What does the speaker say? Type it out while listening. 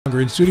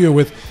We're in studio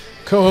with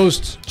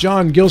co-host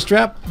John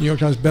Gilstrap, New York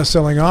Times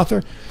best-selling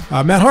author.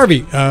 Matt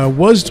Harvey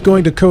was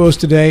going to co-host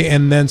today,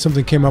 and then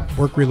something came up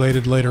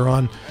work-related later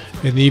on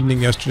in the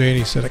evening yesterday, and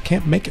he said, I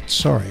can't make it,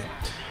 sorry.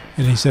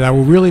 And he said, I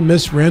will really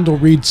miss Randall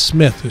Reed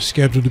Smith, who's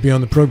scheduled to be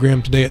on the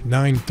program today at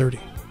 9:30.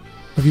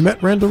 Have you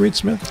met Randall Reed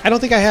Smith? I don't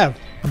think I have.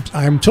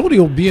 I'm told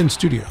he'll be in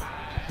studio.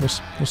 We'll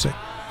see.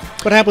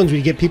 What happens when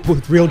you get people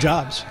with real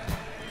jobs?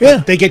 Yeah.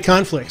 They get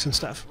conflicts and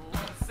stuff.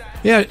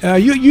 Yeah,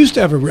 you used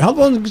to have how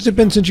long has it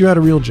been since you had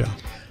a real job?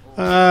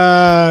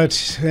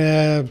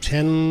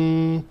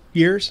 10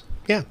 years.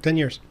 Yeah, 10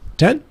 years.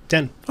 10?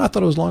 10. I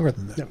thought it was longer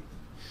than that. Yeah.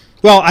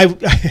 Well, I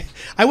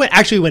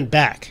went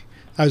back.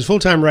 I was a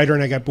full-time writer,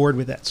 and I got bored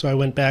with that. So I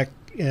went back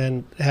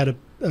and had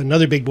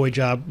another big boy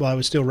job while I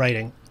was still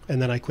writing, and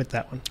then I quit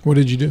that one. What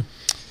did you do?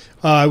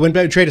 I went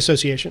back to trade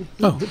association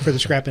for the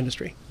scrap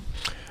industry.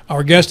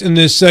 Our guest in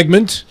this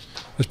segment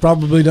has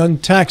probably done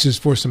taxes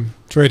for some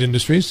trade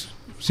industries.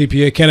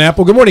 CPA Ken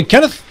Apple. Good morning,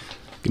 Kenneth.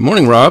 Good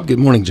morning, Rob. Good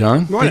morning,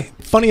 John. Good morning.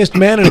 The funniest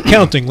man in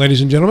accounting, ladies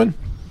and gentlemen.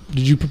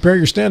 Did you prepare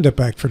your stand-up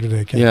act for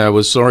today, Ken? Yeah, I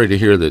was sorry to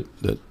hear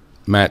that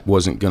Matt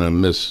wasn't going to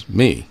miss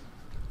me.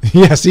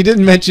 Yes, he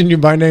didn't mention you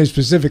by name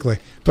specifically,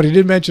 but he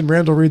did mention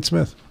Randall Reed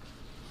Smith.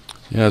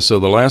 Yeah, so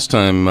the last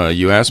time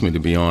you asked me to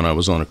be on, I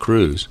was on a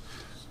cruise,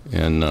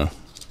 and I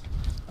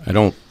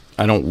don't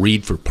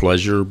read for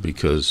pleasure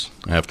because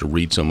I have to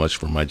read so much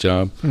for my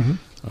job.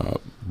 Mm-hmm.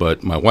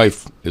 But my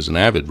wife is an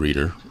avid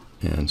reader,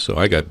 and so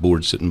I got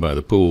bored sitting by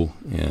the pool,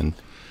 and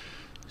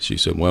she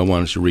said, well, why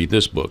don't you read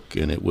this book?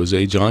 And it was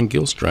a John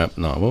Gilstrap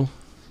novel,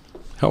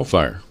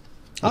 Hellfire,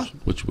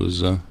 which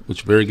was a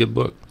very good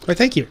book. Well,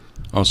 thank you.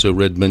 Also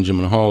read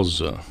Benjamin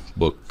Hall's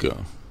book,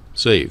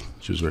 Save,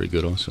 which was very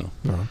good also.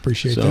 Oh,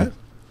 appreciate that.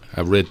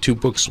 I read 2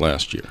 books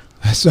last year.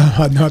 That's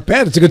not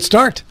bad. It's a good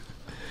start.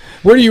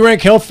 Where do you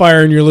rank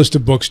Hellfire in your list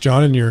of books,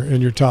 John, in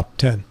your top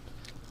 10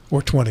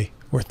 or 20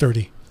 or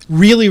 30?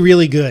 Really,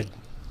 really good.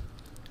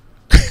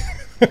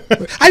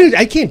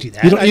 I can't do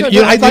that. You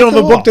don't have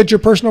a book that's your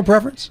personal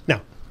preference?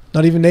 No.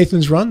 Not even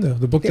Nathan's Run,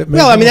 the book that made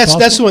well, I mean, that's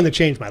possible? the one that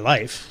changed my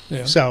life.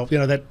 Yeah. So,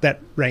 that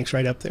ranks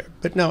right up there.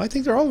 But no, I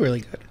think they're all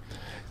really good.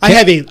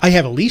 I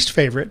have a least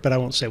favorite, but I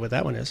won't say what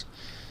that one is.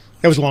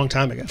 That was a long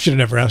time ago. Should have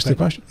never asked the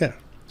question. Yeah.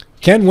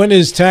 Ken, when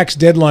is tax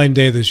deadline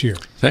day this year?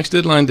 Tax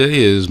deadline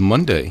day is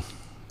Monday,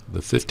 the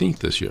 15th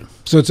this year.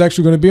 So it's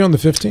actually going to be on the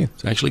 15th?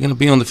 It's actually going to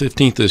be on the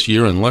 15th this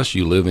year unless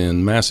you live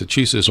in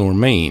Massachusetts or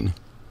Maine.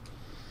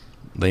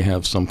 They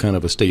have some kind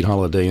of a state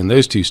holiday in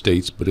those 2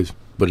 states, but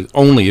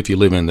only if you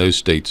live in those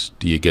states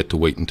do you get to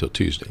wait until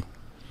Tuesday.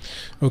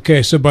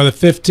 Okay, so by the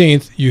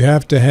 15th, you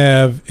have to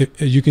have,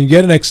 you can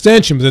get an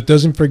extension, but that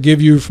doesn't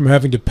forgive you from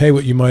having to pay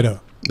what you might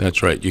owe.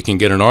 That's right. You can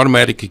get an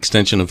automatic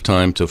extension of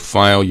time to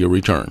file your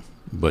return,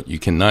 but you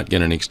cannot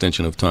get an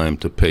extension of time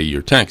to pay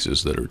your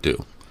taxes that are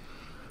due.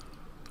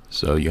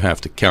 So you have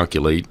to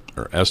calculate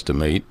or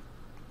estimate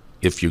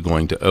if you're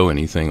going to owe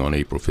anything on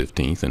April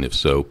 15th, and if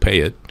so, pay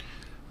it,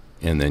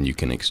 and then you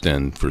can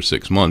extend for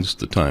 6 months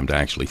the time to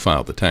actually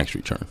file the tax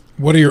return.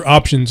 What are your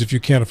options if you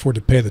can't afford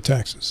to pay the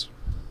taxes?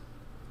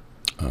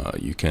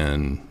 You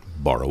can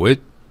borrow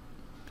it.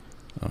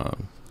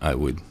 I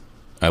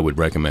would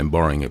recommend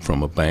borrowing it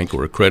from a bank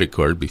or a credit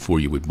card before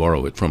you would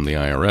borrow it from the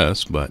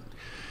IRS. But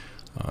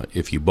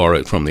if you borrow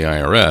it from the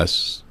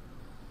IRS,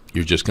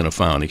 you're just going to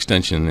file an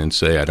extension and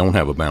say, I don't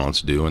have a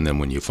balance due. And then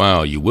when you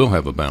file, you will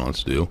have a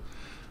balance due.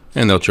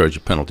 And they'll charge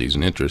you penalties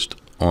and interest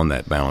on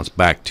that balance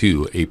back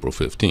to April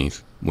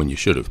 15th when you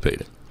should have paid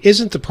it.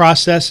 Isn't the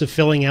process of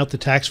filling out the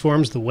tax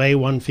forms the way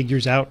one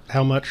figures out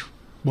how much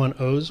one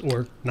owes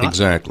or not?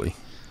 Exactly.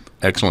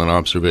 Excellent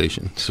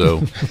observation.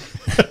 So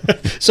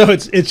so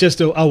it's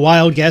just a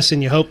wild guess,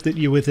 and you hope that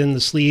you're within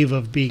the sleeve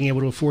of being able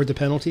to afford the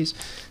penalties?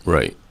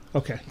 Right.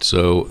 Okay.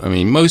 So, I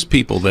mean, most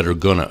people that are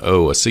going to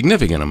owe a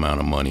significant amount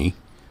of money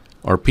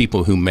are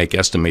people who make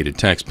estimated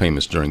tax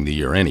payments during the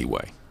year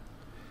anyway.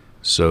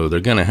 So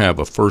they're going to have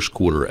a first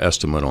quarter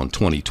estimate on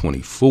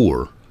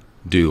 2024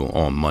 due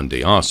on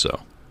Monday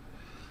also.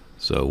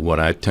 So what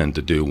I tend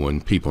to do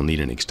when people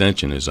need an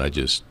extension is I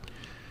just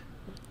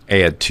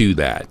add to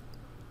that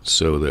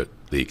so that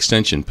the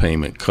extension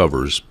payment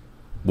covers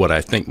what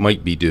I think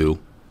might be due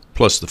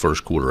plus the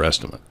first quarter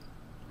estimate.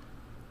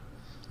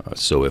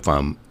 So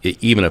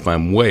even if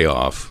I'm way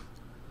off,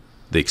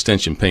 the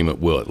extension payment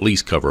will at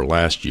least cover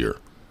last year,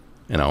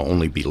 and I'll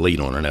only be late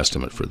on an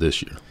estimate for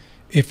this year.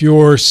 If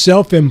you're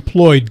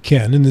self-employed,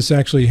 Ken, and this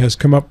actually has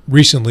come up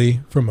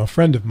recently from a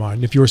friend of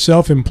mine, if you're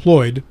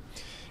self-employed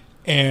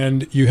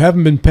and you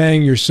haven't been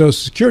paying your Social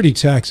Security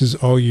taxes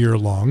all year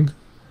long,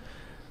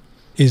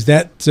 is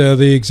that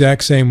the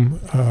exact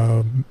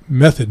same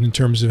method in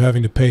terms of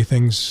having to pay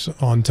things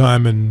on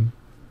time and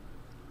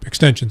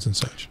extensions and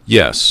such?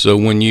 Yes. So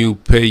when you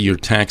pay your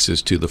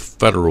taxes to the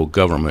federal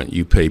government,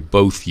 you pay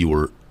both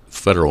your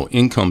federal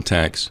income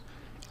tax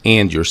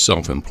and your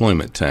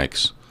self-employment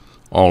tax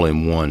all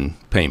in one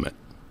payment.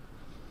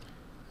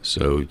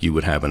 So you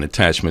would have an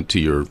attachment to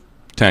your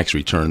tax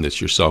return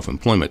that's your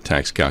self-employment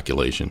tax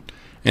calculation,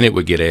 and it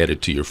would get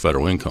added to your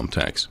federal income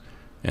tax.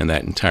 and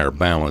that entire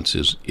balance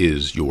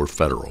is your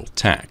federal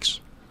tax.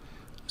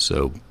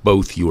 So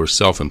both your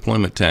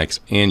self-employment tax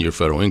and your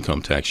federal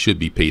income tax should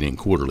be paid in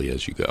quarterly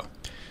as you go.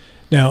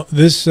 Now,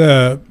 this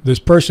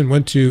person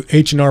went to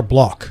H&R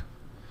Block,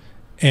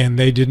 and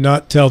they did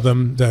not tell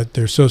them that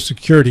their Social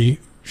Security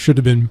should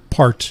have been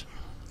part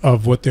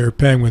of what they're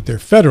paying with their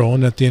federal,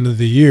 and at the end of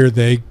the year,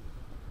 they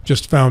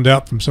just found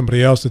out from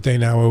somebody else that they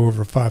now owe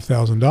over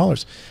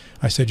 $5,000.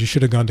 I said, you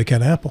should have gone to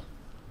Ken Apple.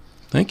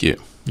 Thank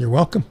you. You're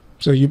welcome.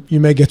 So you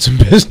may get some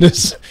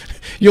business.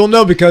 You'll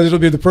know because it'll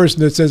be the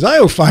person that says, I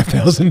owe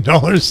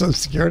 $5,000 Social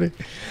Security.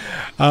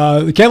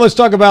 Ken, let's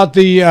talk about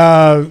the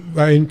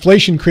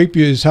inflation creep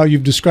is how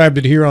you've described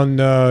it here on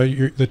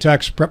the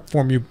tax prep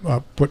form you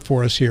put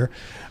for us here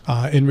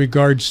in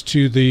regards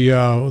to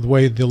the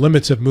way the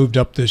limits have moved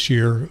up this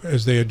year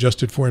as they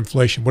adjusted for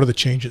inflation. What are the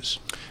changes?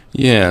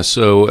 Yeah,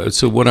 so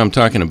what I'm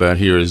talking about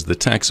here is the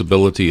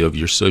taxability of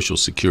your Social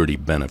Security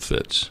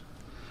benefits.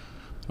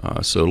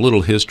 So a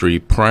little history.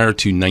 Prior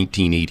to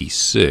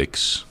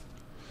 1986,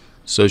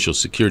 Social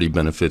Security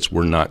benefits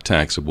were not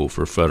taxable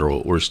for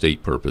federal or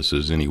state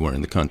purposes anywhere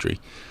in the country.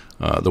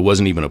 There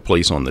wasn't even a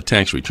place on the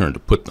tax return to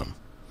put them.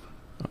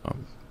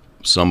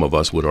 Some of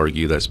us would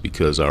argue that's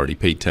because I already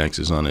paid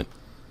taxes on it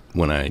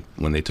when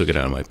they took it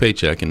out of my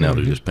paycheck, and now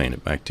they're just paying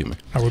it back to me.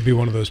 I would be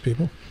one of those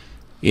people.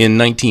 In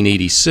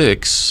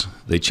 1986,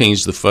 they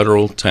changed the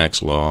federal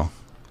tax law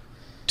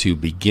to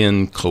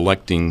begin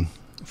collecting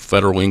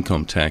federal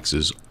income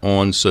taxes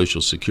on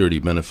Social Security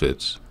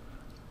benefits,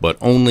 but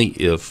only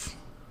if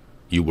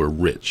you were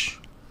rich.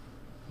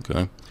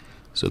 Okay?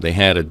 So they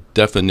had a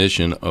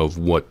definition of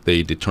what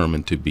they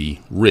determined to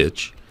be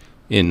rich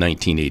in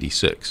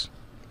 1986.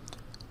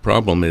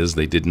 Problem is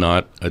they did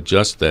not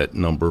adjust that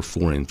number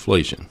for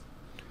inflation.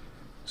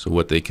 So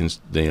what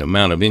the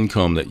amount of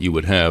income that you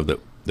would have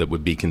that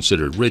would be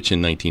considered rich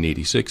in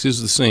 1986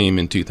 is the same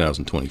in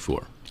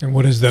 2024. And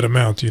what is that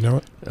amount? Do you know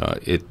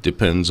it? It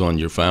depends on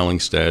your filing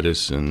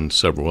status and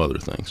several other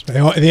things.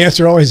 The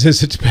answer always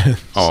is it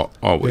depends.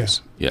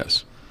 Always, yeah.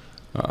 Yes.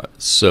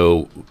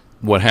 So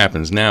what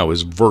happens now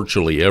is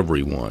virtually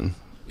everyone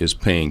is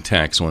paying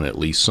tax on at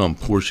least some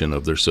portion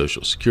of their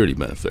Social Security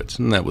benefits,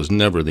 and that was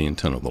never the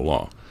intent of the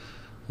law.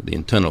 The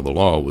intent of the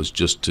law was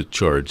just to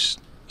charge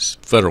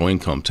federal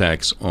income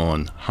tax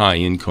on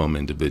high-income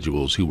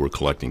individuals who were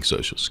collecting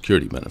Social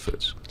Security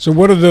benefits. So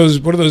what are those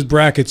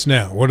brackets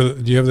now?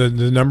 Do you have the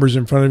numbers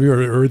in front of you,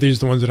 or are these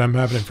the ones that I'm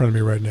having in front of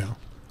me right now?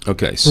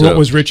 Okay. So what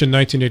was rich in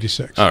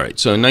 1986? All right.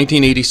 So in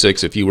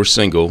 1986, if you were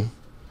single,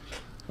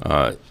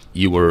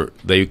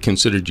 they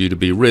considered you to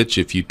be rich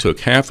if you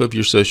took half of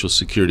your Social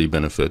Security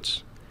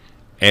benefits,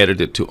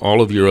 added it to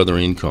all of your other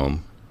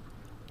income,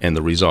 and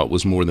the result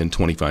was more than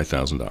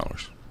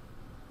 $25,000.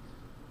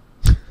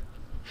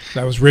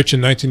 That was rich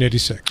in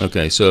 1986.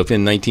 Okay, so if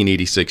in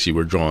 1986 you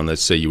were drawing,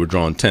 let's say you were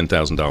drawing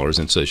 $10,000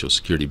 in Social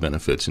Security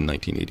benefits in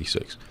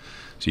 1986.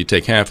 So you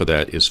take half of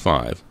that is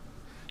 $5,000.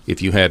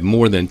 If you had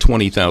more than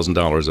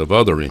 $20,000 of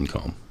other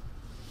income,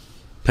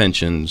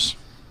 pensions,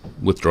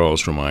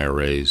 withdrawals from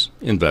IRAs,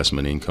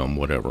 investment income,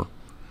 whatever,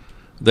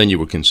 then you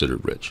were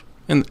considered rich.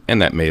 And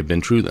that may have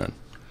been true then.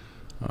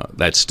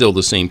 That's still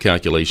the same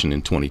calculation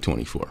in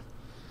 2024.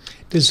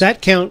 Does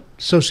that count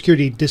Social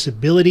Security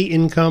disability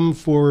income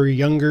for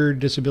younger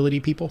disability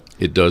people?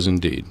 It does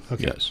indeed,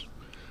 okay. Yes.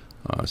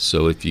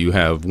 So if you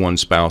have one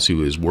spouse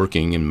who is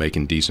working and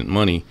making decent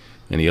money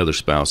and the other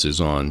spouse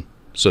is on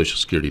Social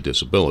Security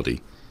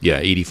disability,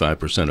 yeah,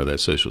 85% of that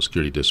Social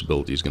Security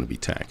disability is going to be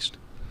taxed.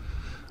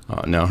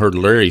 Now, I heard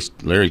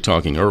Larry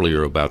talking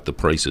earlier about the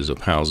prices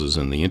of houses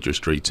and the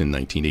interest rates in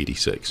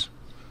 1986.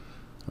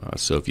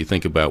 So if you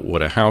think about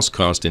what a house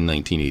cost in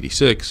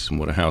 1986 and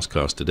what a house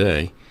costs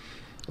today,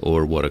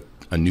 or what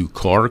a new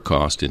car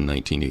cost in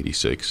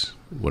 1986,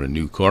 what a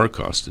new car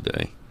costs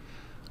today,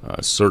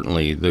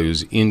 certainly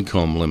those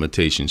income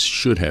limitations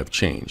should have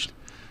changed,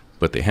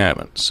 but they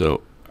haven't.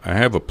 So I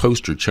have a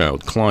poster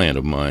child client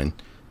of mine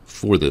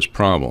for this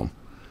problem,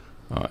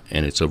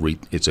 and it's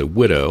a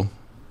widow,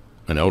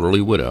 an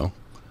elderly widow,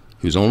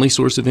 whose only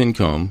source of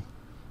income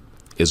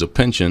is a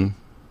pension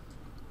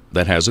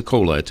that has a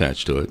COLA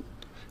attached to it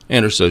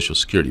and her Social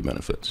Security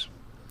benefits.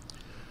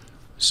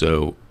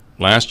 So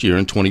last year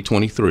in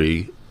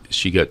 2023,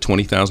 she got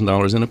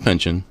 $20,000 in a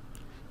pension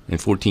and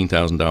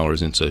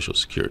 $14,000 in Social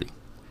Security.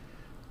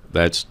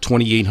 That's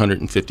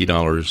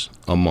 $2,850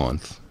 a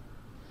month.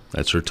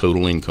 That's her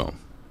total income.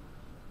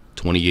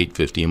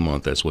 $2,850 a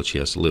month. That's what she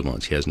has to live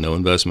on. She has no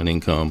investment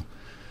income,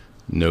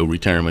 no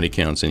retirement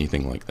accounts,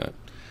 anything like that.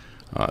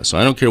 So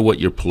I don't care what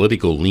your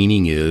political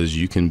leaning is.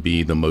 You can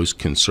be the most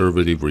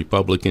conservative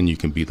Republican. You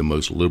can be the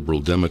most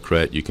liberal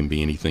Democrat. You can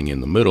be anything in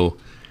the middle.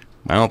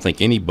 I don't think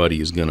anybody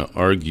is going to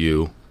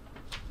argue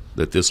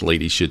that this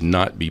lady should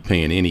not be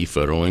paying any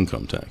federal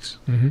income tax.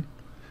 Mm-hmm.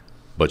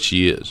 But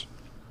she is.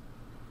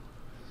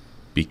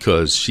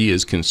 Because she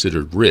is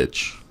considered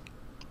rich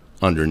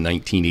under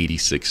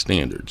 1986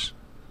 standards.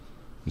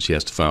 And she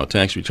has to file a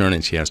tax return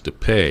and she has to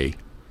pay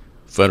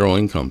federal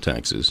income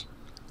taxes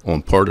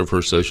on part of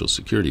her Social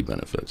Security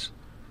benefits.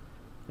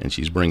 and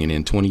she's bringing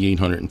in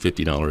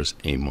 $2,850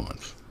 a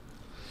month.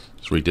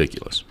 It's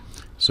ridiculous.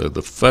 So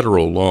the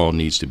federal law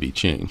needs to be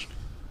changed.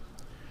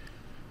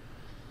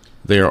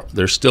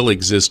 There still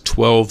exist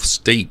 12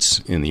 states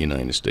in the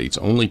United States,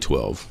 only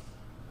 12,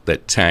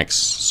 that tax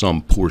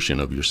some portion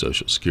of your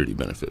Social Security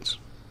benefits.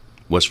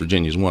 West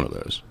Virginia is one of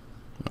those.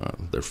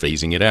 They're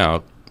phasing it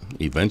out.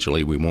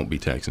 Eventually, we won't be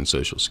taxing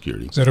Social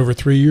Security. Is that over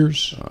 3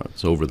 years?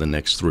 It's over the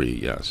next 3,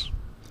 yes.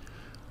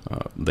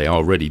 They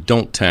already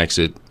don't tax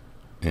it,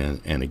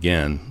 and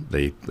again,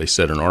 they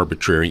set an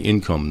arbitrary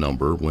income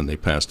number when they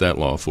passed that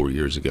law 4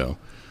 years ago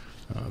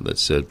that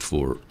said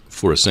for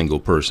a single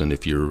person,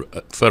 if your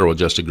federal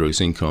adjusted gross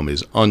income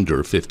is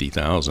under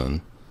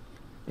 $50,000,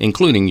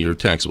 including your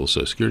taxable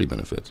Social Security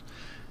benefits,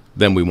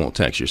 then we won't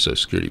tax your Social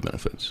Security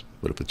benefits.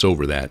 But if it's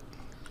over that,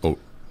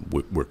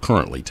 we're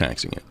currently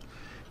taxing it.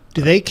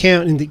 Do they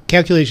count in the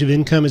calculation of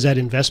income? Is that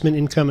investment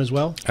income as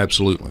well?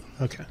 Absolutely.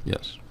 Okay.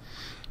 Yes.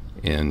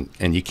 And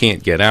you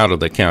can't get out of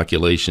the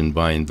calculation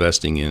by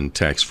investing in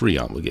tax-free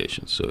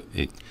obligations. So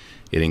it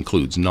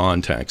includes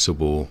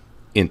non-taxable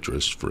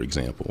interest, for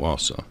example,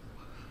 also.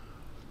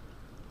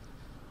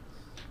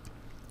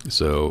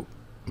 So,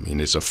 I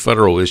mean, it's a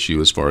federal issue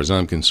as far as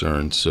I'm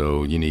concerned,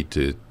 so you need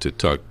to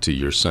talk to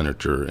your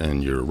senator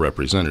and your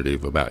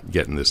representative about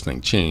getting this thing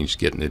changed,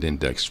 getting it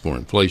indexed for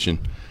inflation.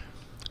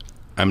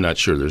 I'm not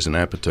sure there's an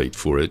appetite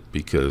for it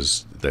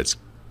because that's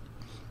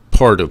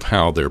part of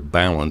how they're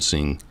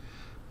balancing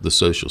the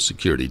Social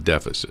Security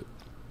deficit.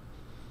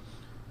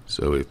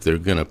 So if they're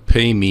going to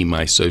pay me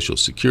my Social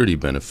Security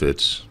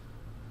benefits,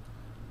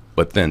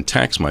 but then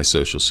tax my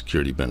Social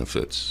Security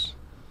benefits,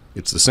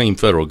 it's the same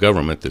federal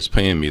government that's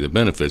paying me the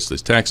benefits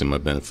that's taxing my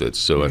benefits.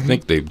 So I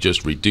think they've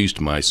just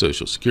reduced my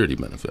Social Security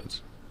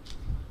benefits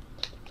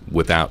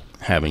without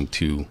having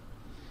to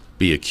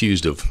be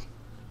accused of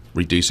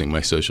reducing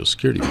my Social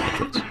Security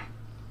benefits.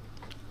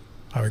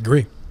 I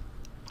agree.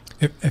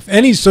 If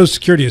any Social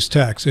Security is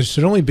taxed, it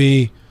should only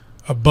be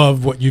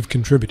above what you've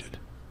contributed.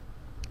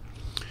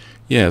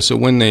 Yeah, so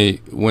when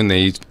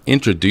they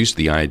introduced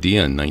the idea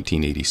in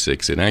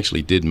 1986, it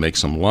actually did make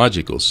some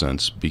logical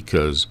sense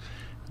because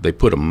they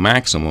put a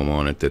maximum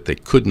on it that they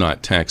could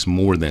not tax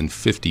more than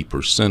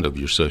 50% of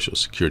your Social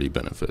Security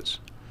benefits.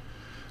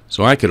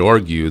 So I could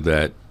argue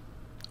that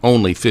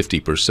only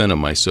 50% of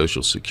my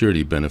Social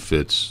Security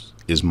benefits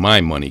is my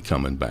money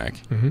coming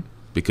back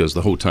because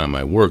the whole time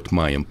I worked,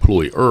 my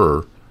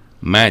employer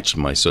matched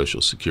my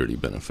Social Security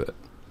benefit.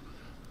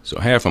 So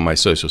half of my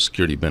Social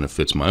Security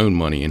benefit's my own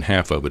money and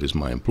half of it is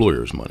my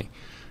employer's money.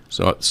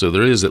 So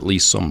there is at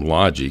least some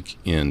logic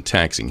in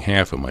taxing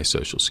half of my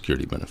Social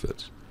Security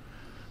benefits.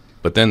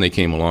 But then they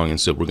came along and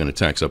said we're going to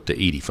tax up to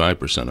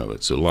 85% of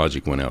it. So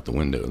logic went out the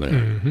window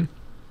there.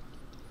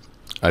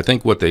 I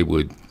think what they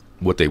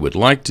would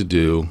like to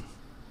do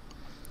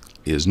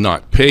is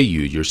not pay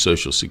you your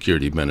Social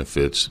Security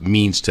benefits,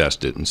 means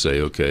test it and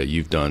say, okay,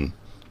 you've done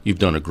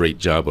a great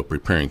job of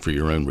preparing for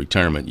your own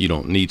retirement. You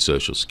don't need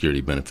Social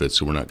Security benefits,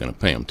 so we're not going to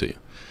pay them to you.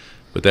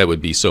 But that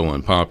would be so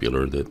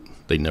unpopular that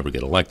they'd never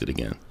get elected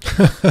again.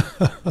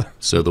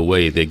 So the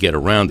way they get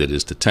around it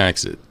is to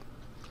tax it.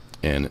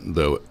 And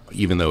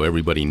even though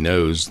everybody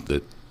knows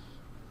that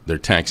they're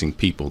taxing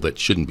people that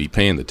shouldn't be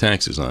paying the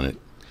taxes on it,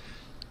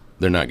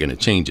 they're not going to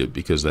change it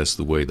because that's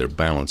the way they're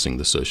balancing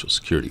the Social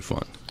Security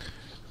fund.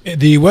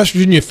 The West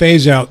Virginia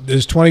phase-out,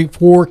 does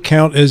 24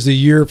 count as the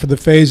year for the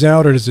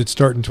phase-out, or does it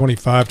start in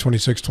 25,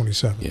 26,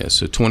 27? Yeah,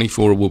 so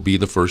 24 will be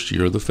the first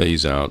year of the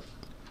phase-out.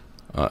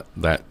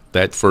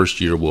 That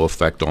first year will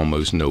affect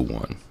almost no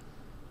one.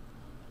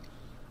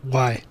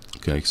 Why?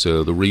 Okay,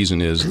 so the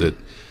reason is that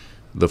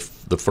the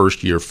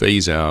first year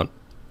phase-out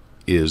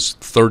is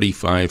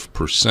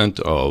 35%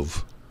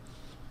 of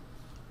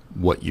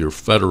what your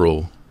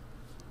federal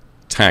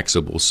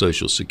taxable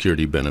Social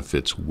Security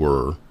benefits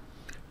were,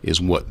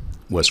 is what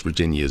West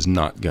Virginia is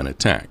not going to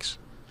tax.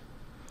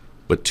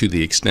 But to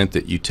the extent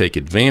that you take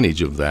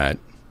advantage of that,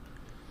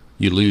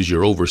 you lose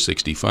your over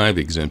 65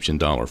 exemption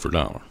dollar for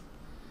dollar.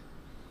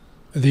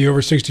 The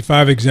over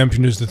 65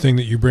 exemption is the thing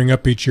that you bring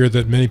up each year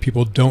that many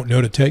people don't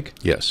know to take?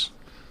 Yes.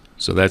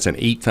 So that's an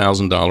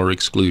 $8,000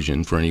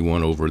 exclusion for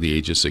anyone over the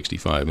age of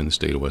 65 in the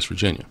state of West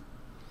Virginia.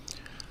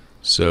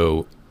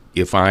 So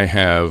if I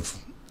have,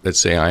 let's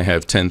say I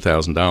have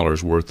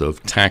 $10,000 worth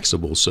of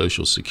taxable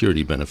Social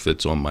Security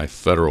benefits on my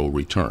federal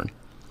return.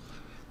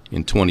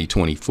 In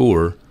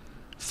 2024,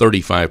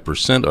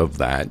 35% of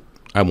that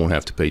I won't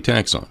have to pay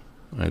tax on.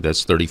 Right?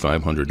 That's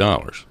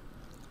 $3,500.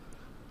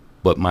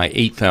 But my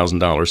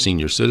 $8,000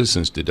 senior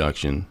citizens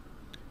deduction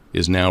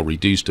is now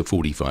reduced to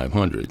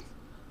 $4,500.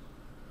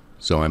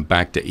 So I'm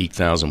back to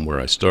 $8,000 where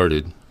I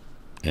started,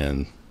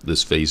 and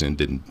this phase-in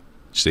didn't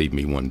save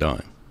me one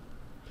dime.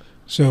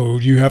 So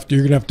you're going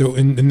to have to,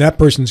 in that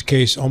person's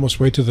case, almost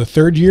wait to the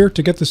third year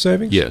to get the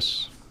savings?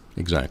 Yes,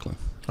 exactly.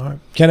 All right.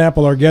 Ken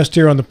Apple, our guest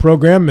here on the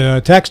program.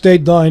 Tax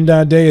deadline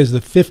day is the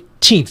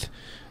 15th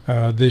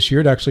this year.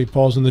 It actually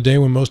falls on the day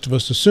when most of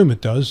us assume it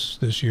does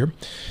this year.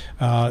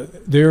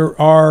 There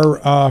are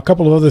a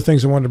couple of other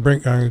things I wanted to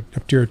bring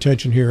up to your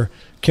attention here,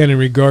 Ken, in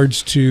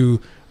regards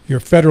to your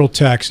federal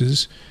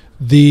taxes,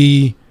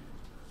 the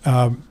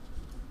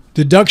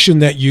deduction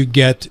that you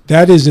get,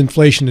 that is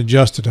inflation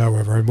adjusted,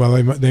 however.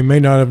 While they may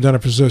not have done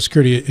it for Social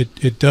Security,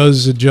 it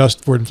does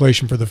adjust for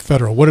inflation for the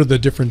federal. What are the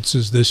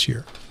differences this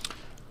year?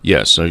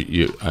 Yes, so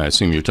I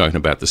assume you're talking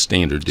about the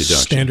standard deduction.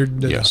 Standard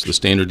deduction. Yes, the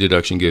standard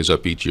deduction goes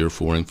up each year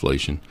for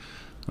inflation.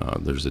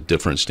 There's a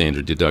different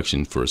standard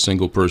deduction for a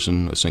single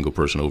person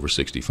over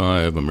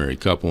 65, a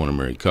married couple, and a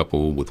married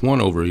couple with one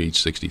over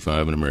age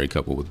 65, and a married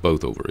couple with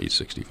both over age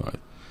 65.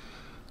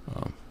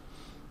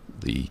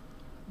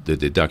 The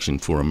deduction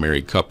for a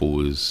married couple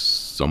is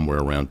somewhere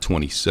around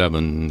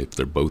 27. If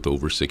they're both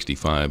over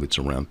 65, it's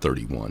around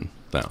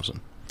 31,000.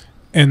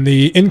 And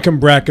the income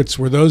brackets,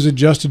 were those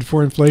adjusted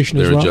for inflation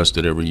as well? They're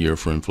adjusted every year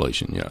for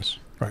inflation, yes.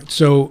 Right.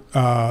 So,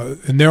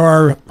 and there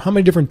are how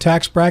many different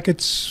tax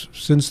brackets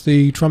since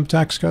the Trump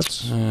tax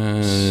cuts?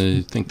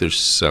 I think there's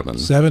 7.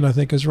 7, I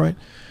think is right.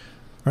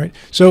 Right.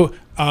 So,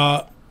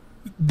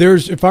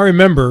 there's, if I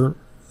remember,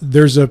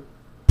 there's a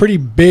pretty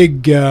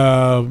big,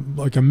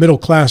 like a middle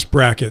class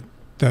bracket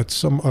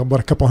that's about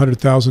a couple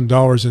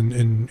 $100,000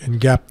 in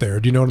gap there.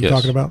 Do you know what I'm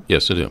talking about?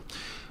 Yes, I do.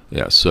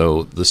 Yeah.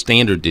 So the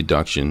standard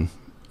deduction.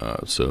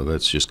 So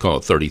let's just call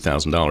it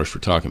 $30,000 for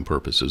talking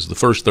purposes. The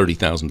first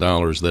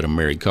 $30,000 that a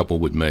married couple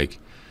would make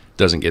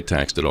doesn't get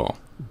taxed at all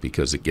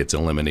because it gets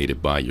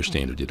eliminated by your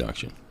standard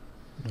deduction.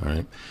 All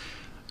right.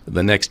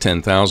 The next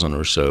 $10,000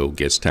 or so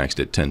gets taxed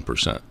at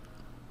 10%,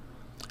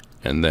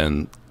 and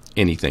then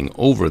anything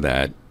over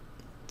that,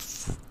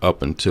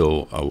 up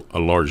until a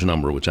large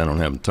number, which I don't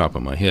have on top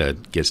of my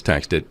head, gets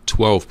taxed at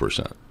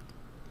 12%.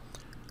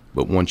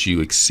 But once you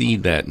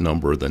exceed that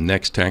number, the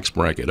next tax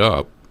bracket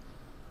up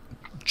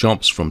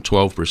jumps from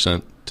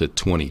 12% to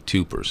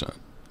 22%.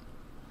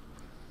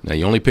 Now,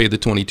 you only pay the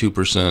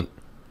 22%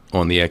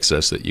 on the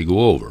excess that you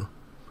go over.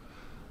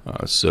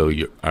 So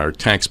our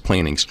tax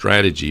planning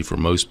strategy for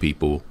most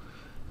people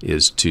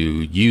is to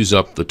use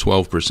up the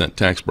 12%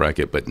 tax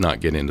bracket but not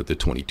get into the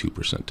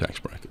 22% tax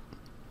bracket.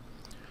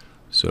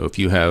 So if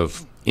you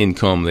have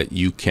income that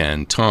you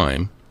can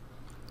time,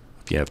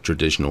 if you have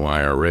traditional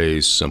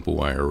IRAs,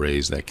 simple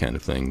IRAs, that kind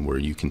of thing, where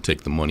you can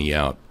take the money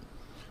out,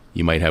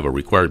 you might have a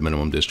required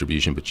minimum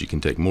distribution, but you can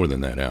take more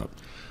than that out.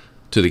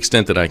 To the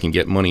extent that I can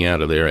get money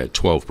out of there at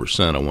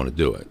 12%, I want to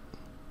do it,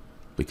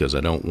 because I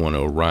don't want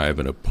to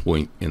arrive at a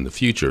point in the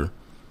future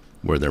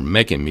where they're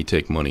making me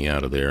take money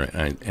out of there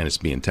and it's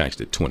being taxed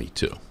at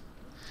 22.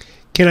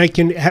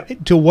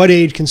 To what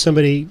age can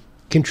somebody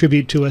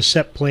contribute to a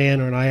SEP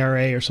plan or an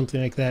IRA or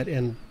something like that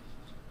and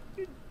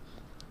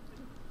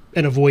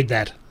avoid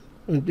that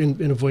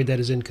and avoid that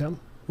as income?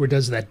 Or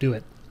does that do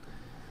it?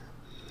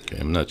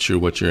 I'm not sure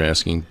what you're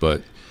asking,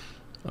 but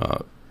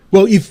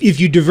well, if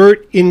you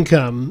divert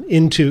income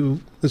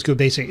into, let's go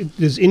basic,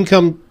 does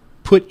income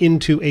put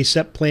into a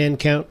SEP plan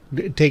count,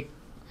 take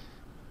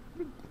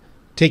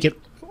it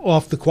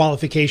off the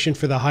qualification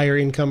for the higher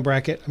income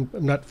bracket? I'm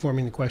not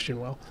forming the question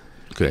well.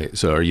 Okay,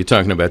 so are you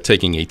talking about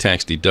taking a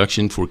tax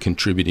deduction for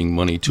contributing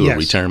money to a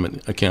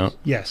retirement account?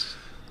 Yes.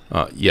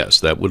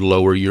 Yes, that would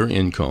lower your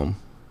income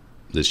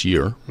this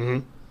year,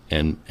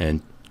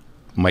 and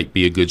might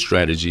be a good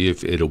strategy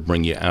if it'll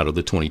bring you out of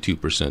the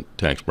 22%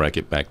 tax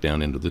bracket back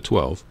down into the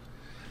 12.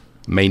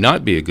 May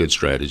not be a good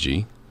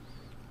strategy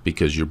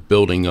because you're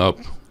building up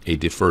a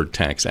deferred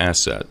tax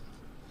asset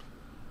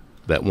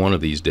that one of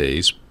these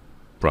days,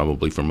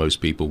 probably for most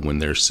people when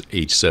they're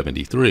age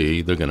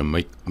 73, they're going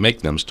to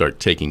make them start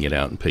taking it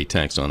out and pay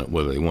tax on it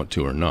whether they want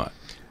to or not.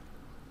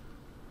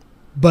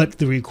 But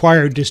the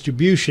required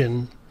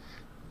distribution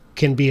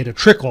can be at a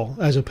trickle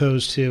as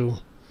opposed to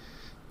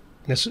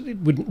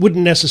wouldn't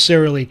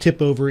necessarily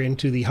tip over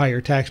into the higher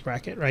tax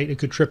bracket, right? It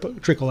could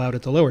trickle out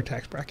at the lower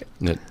tax bracket.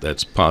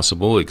 That's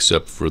possible,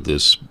 except for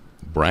this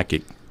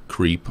bracket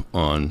creep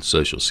on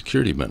Social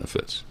Security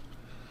benefits.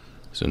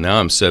 So now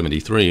I'm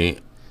 73.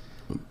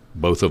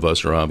 Both of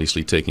us are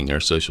obviously taking our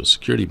Social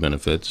Security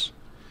benefits,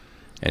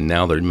 and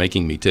now they're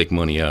making me take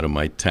money out of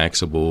my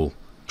taxable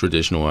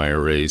traditional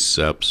IRAs,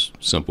 SEPs,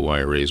 simple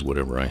IRAs,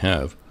 whatever I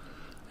have.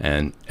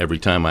 And every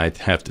time I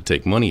have to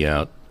take money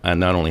out, I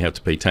not only have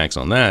to pay tax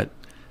on that,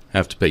 I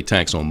have to pay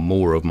tax on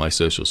more of my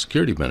Social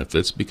Security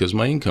benefits because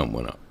my income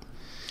went up.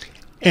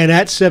 And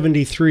at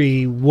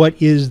 73, what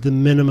is the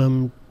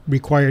minimum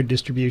required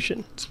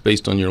distribution? It's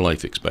based on your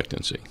life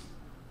expectancy.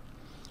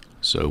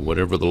 So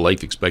whatever the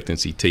life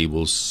expectancy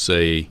tables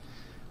say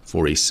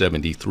for a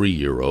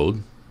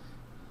 73-year-old,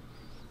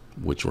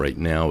 which right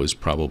now is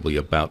probably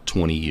about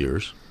 20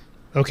 years.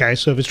 Okay,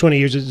 so if it's 20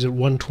 years, is it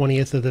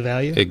 1/20th of the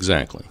value?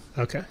 Exactly.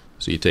 Okay.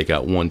 So you take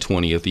out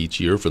 1/20th each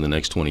year for the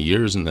next 20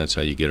 years, and that's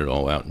how you get it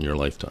all out in your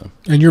lifetime.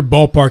 And you're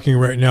ballparking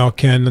right now,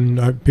 Ken,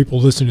 and people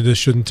listening to this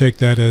shouldn't take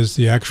that as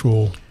the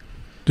actual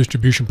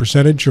distribution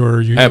percentage,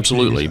 or you?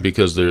 Absolutely,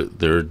 because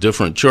there are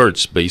different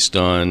charts based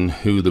on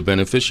who the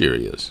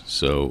beneficiary is.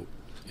 So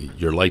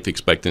your life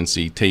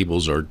expectancy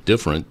tables are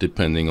different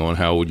depending on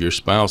how old your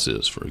spouse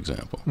is, for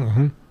example.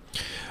 Mm-hmm.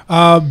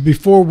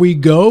 Before we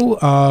go,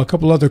 a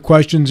couple other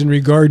questions in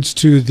regards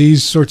to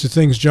these sorts of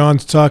things.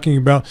 John's talking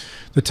about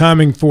the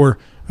timing for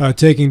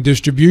taking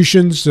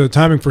distributions,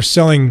 timing for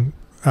selling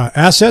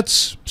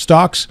assets,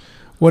 stocks,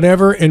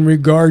 whatever, in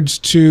regards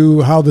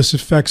to how this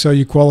affects how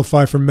you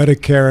qualify for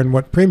Medicare and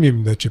what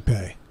premium that you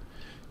pay.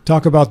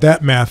 Talk about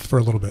that math for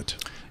a little bit.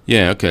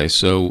 Yeah. Okay.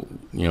 So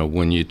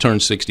when you turn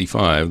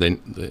 65,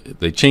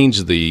 they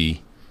changed the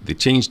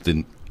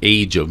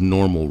age of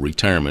normal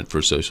retirement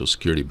for Social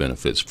Security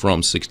benefits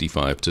from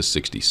 65 to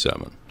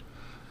 67.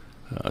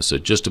 So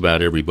just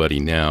about everybody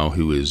now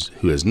who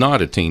has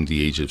not attained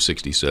the age of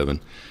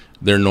 67,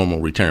 their normal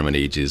retirement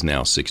age is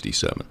now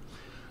 67,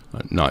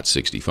 not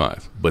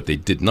 65. But they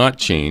did not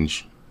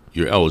change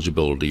your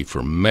eligibility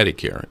for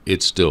Medicare.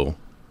 It's still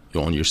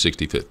on your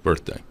 65th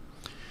birthday.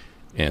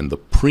 And the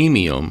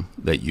premium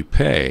that you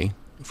pay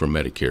for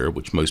Medicare,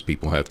 which most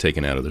people have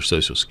taken out of their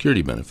Social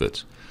Security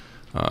benefits,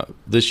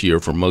 this year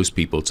for most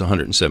people it's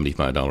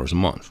 $175 a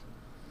month.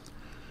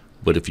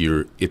 But if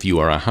you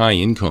are a high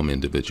income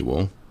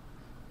individual,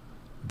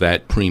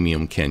 that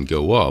premium can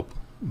go up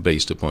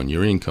based upon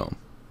your income.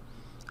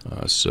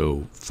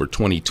 So for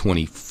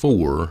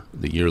 2024,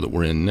 the year that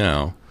we're in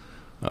now,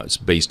 it's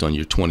based on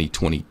your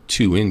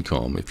 2022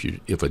 income.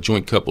 If a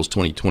joint couple's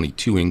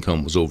 2022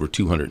 income was over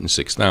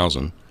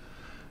 $206,000,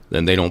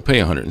 then they don't pay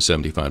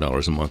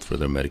 $175 a month for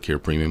their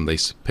Medicare premium. They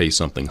pay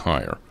something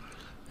higher.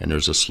 And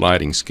there's a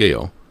sliding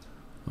scale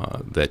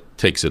that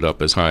takes it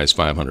up as high as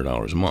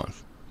 $500 a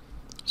month.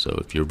 So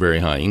if you're a very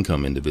high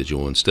income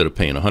individual, instead of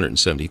paying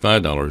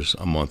 $175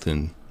 a month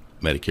in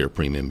Medicare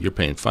premium, you're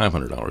paying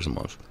 $500 a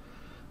month.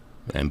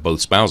 And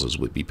both spouses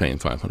would be paying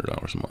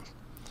 $500 a month.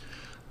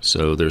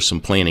 So there's some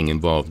planning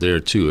involved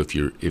there too. If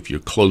you're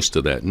close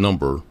to that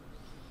number,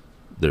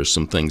 there's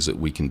some things that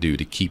we can do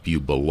to keep you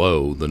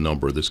below the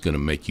number that's going to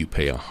make you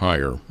pay a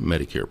higher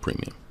Medicare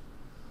premium.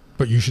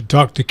 But you should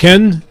talk to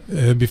Ken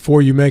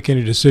before you make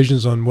any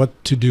decisions on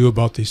what to do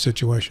about these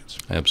situations.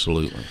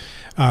 Absolutely.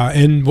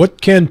 And what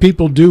can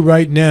people do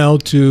right now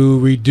to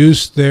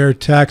reduce their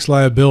tax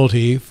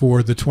liability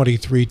for the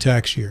 23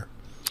 tax year?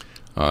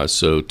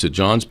 So to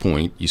John's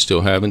point, you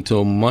still have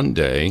until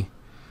Monday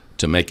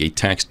to make a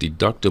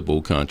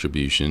tax-deductible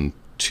contribution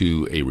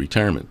to a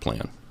retirement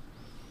plan.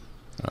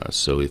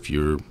 So if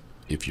you're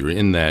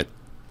in that,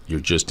 you're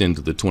just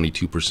into the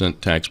 22%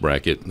 tax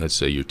bracket, let's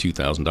say you're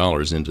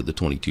 $2,000 into the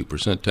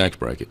 22% tax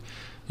bracket,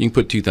 you can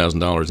put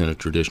 $2,000 in a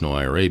traditional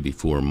IRA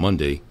before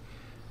Monday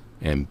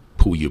and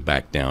pull you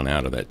back down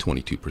out of that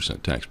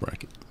 22% tax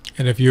bracket.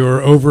 And if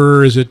you're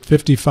over, is it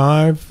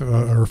 55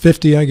 or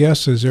 50, I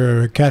guess? Is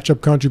there a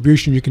catch-up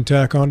contribution you can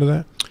tack onto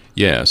that?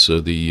 Yeah, so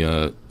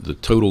the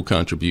total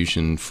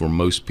contribution for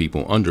most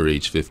people under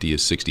age 50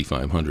 is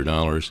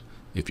 $6,500.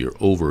 If you're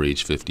over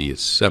age 50,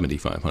 it's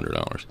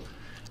 $7,500.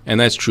 And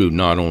that's true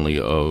not only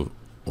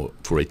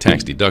for a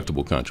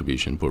tax-deductible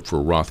contribution, but for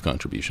a Roth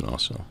contribution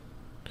also.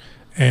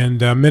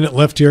 And a minute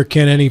left here.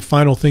 Ken, any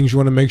final things you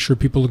want to make sure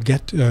people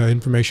get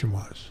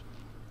information-wise?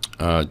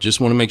 Just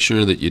want to make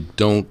sure that you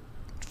don't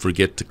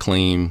forget to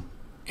claim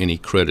any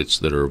credits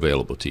that are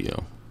available to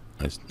you.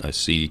 I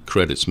see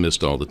credits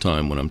missed all the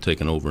time when I'm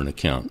taking over an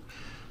account.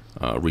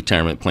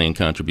 Retirement plan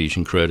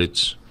contribution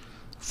credits,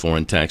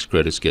 foreign tax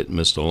credits get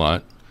missed a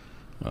lot.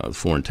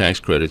 Foreign tax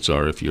credits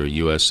are if you're a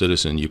U.S.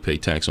 citizen, you pay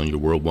tax on your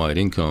worldwide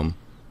income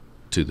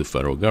to the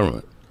federal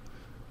government.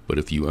 But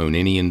if you own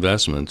any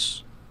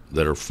investments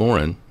that are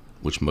foreign,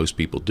 which most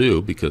people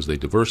do because they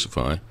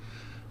diversify,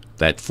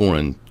 that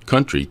foreign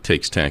country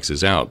takes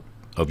taxes out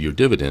of your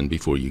dividend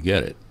before you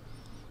get it.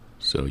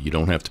 So you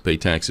don't have to pay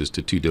taxes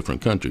to two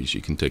different countries.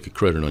 You can take a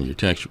credit on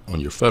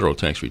your federal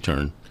tax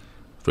return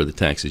for the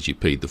taxes you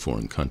paid the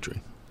foreign country.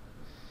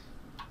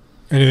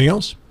 Anything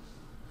else?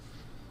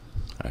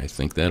 I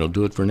think that'll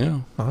do it for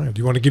now. All right. Do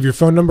you want to give your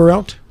phone number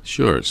out?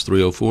 Sure. It's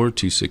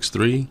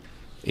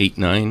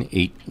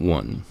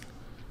 304-263-8981.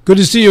 Good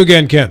to see you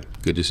again, Ken.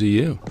 Good to see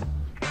you.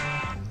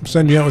 I'm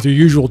sending you out with your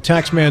usual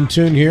Taxman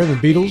tune here, the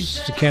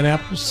Beatles, the Ken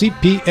Apple,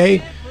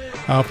 CPA.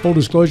 Full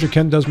disclosure,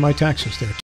 Ken does my taxes there.